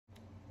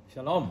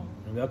Shalom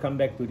and welcome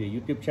back to the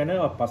YouTube channel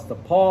of Pastor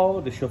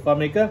Paul, the Shofar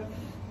Maker.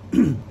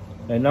 And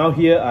now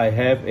here I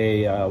have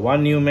a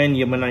one new man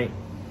Yemenite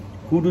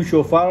Kudu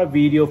Shofar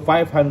video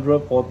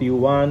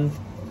 541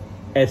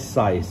 S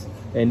size,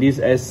 and this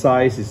S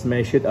size is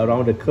measured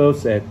around the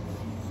curves at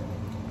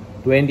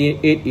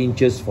 28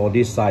 inches for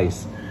this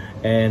size.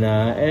 And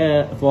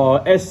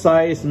for S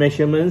size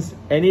measurements,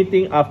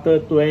 anything after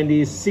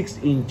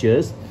 26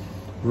 inches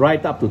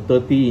right up to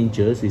 30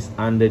 inches is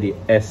under the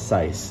S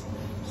size.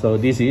 So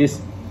this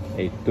is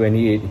a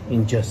 28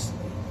 inches.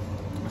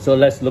 So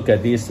let's look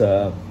at this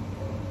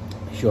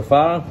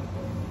shofar.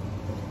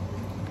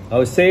 I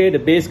would say the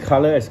base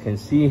color, as you can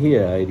see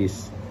here, it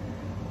is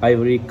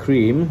ivory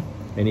cream.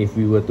 And if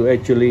we were to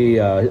actually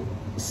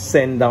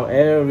sand down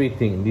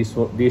everything,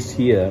 this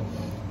here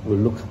will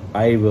look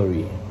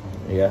ivory,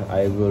 yeah,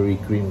 ivory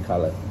cream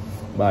color.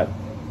 But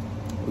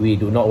we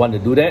do not want to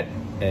do that,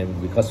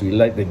 and because we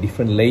like the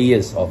different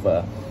layers of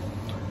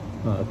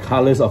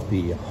colors of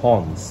the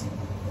horns.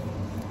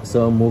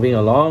 So moving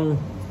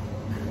along,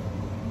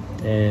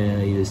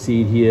 and you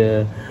see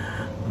here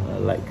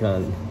like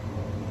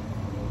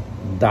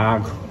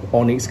dark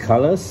onyx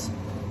colors,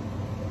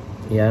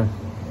 yeah,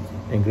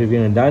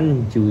 engraving and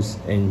done, Jews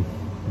and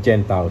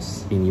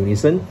Gentiles in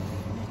unison.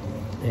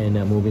 And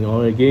moving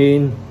on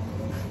again,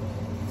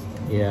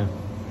 yeah,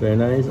 very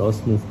nice, all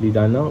smoothly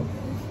done out.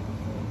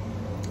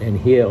 And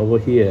here, over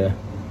here,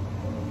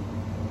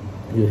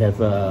 you have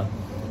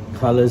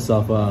colors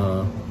of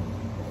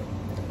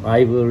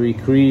ivory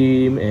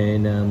cream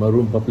and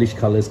maroon purplish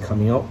colors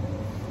coming out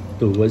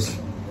towards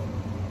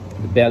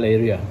the bell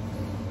area.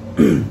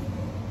 The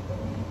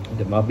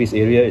mouthpiece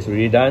area is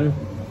already done.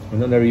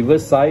 And on the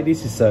reverse side,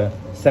 this is a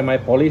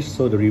semi-polished,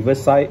 so the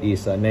reverse side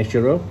is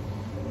natural.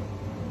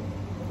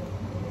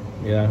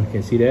 Yeah, you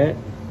can see that.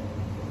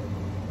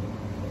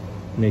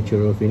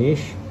 Natural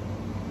finish.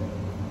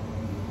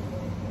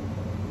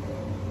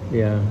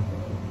 Yeah,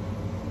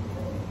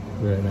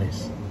 very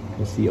nice. You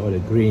can see all the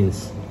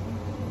grains.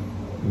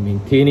 We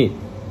maintain it.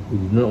 We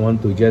do not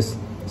want to just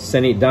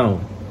sand it down,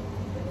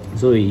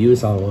 so we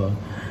use our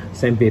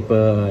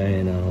sandpaper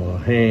and our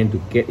hand to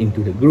get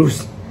into the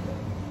grooves,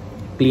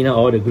 clean out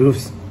all the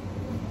grooves.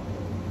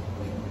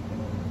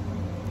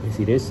 You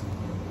see this?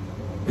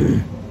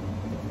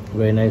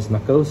 Very nice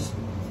knuckles.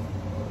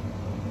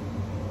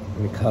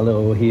 The color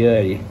over here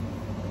at the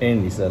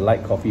end is a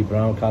light coffee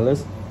brown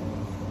colors.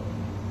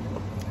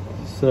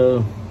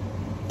 So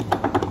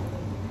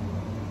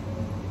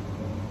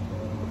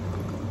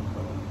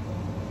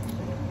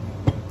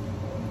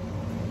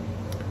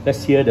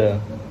let's hear the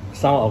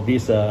sound of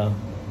this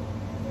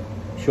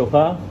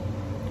shofar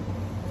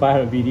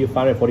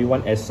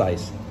 541 S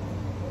size.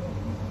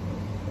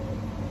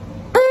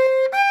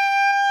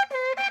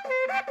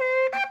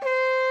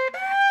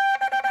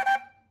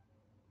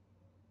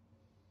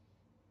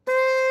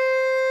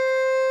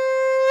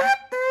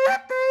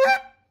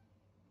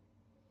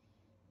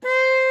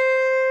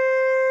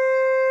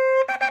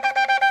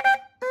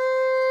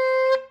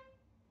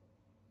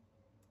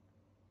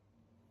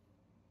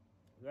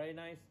 Very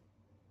nice,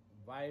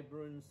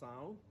 vibrant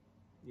sound,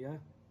 yeah,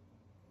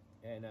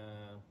 and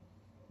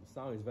the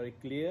sound is very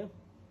clear,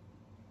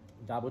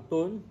 double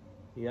tone,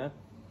 yeah.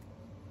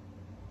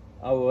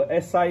 Our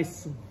S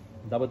size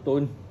double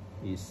tone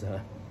is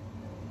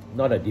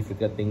not a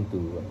difficult thing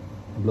to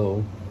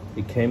blow.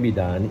 It can be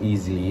done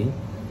easily,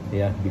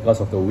 yeah, because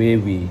of the way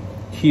we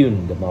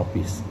tune the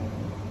mouthpiece.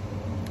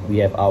 We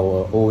have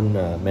our own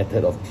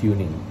method of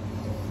tuning,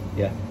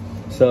 yeah.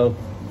 So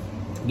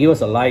give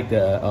us a like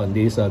on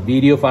this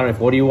video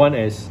 541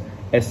 S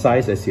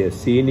size, as you have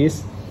seen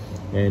this,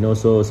 and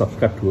also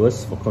subscribe to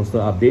us for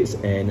constant updates,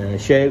 and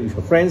share with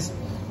your friends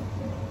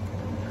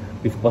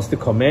with positive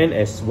comment,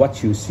 as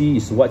what you see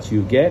is what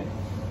you get.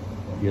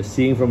 You're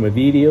seeing from a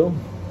video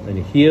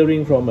and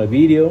hearing from a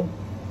video,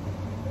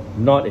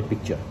 not a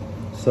picture.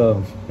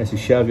 So as you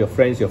share with your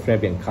friends will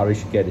be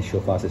encouraged to get the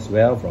shofars as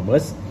well from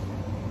us,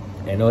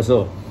 and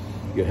also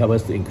you help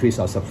us to increase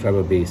our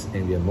subscriber base,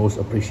 and we are most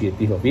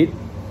appreciative of it.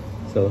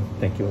 So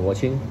thank you for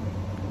watching.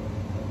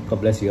 God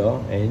bless you all,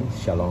 and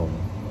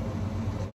Shalom.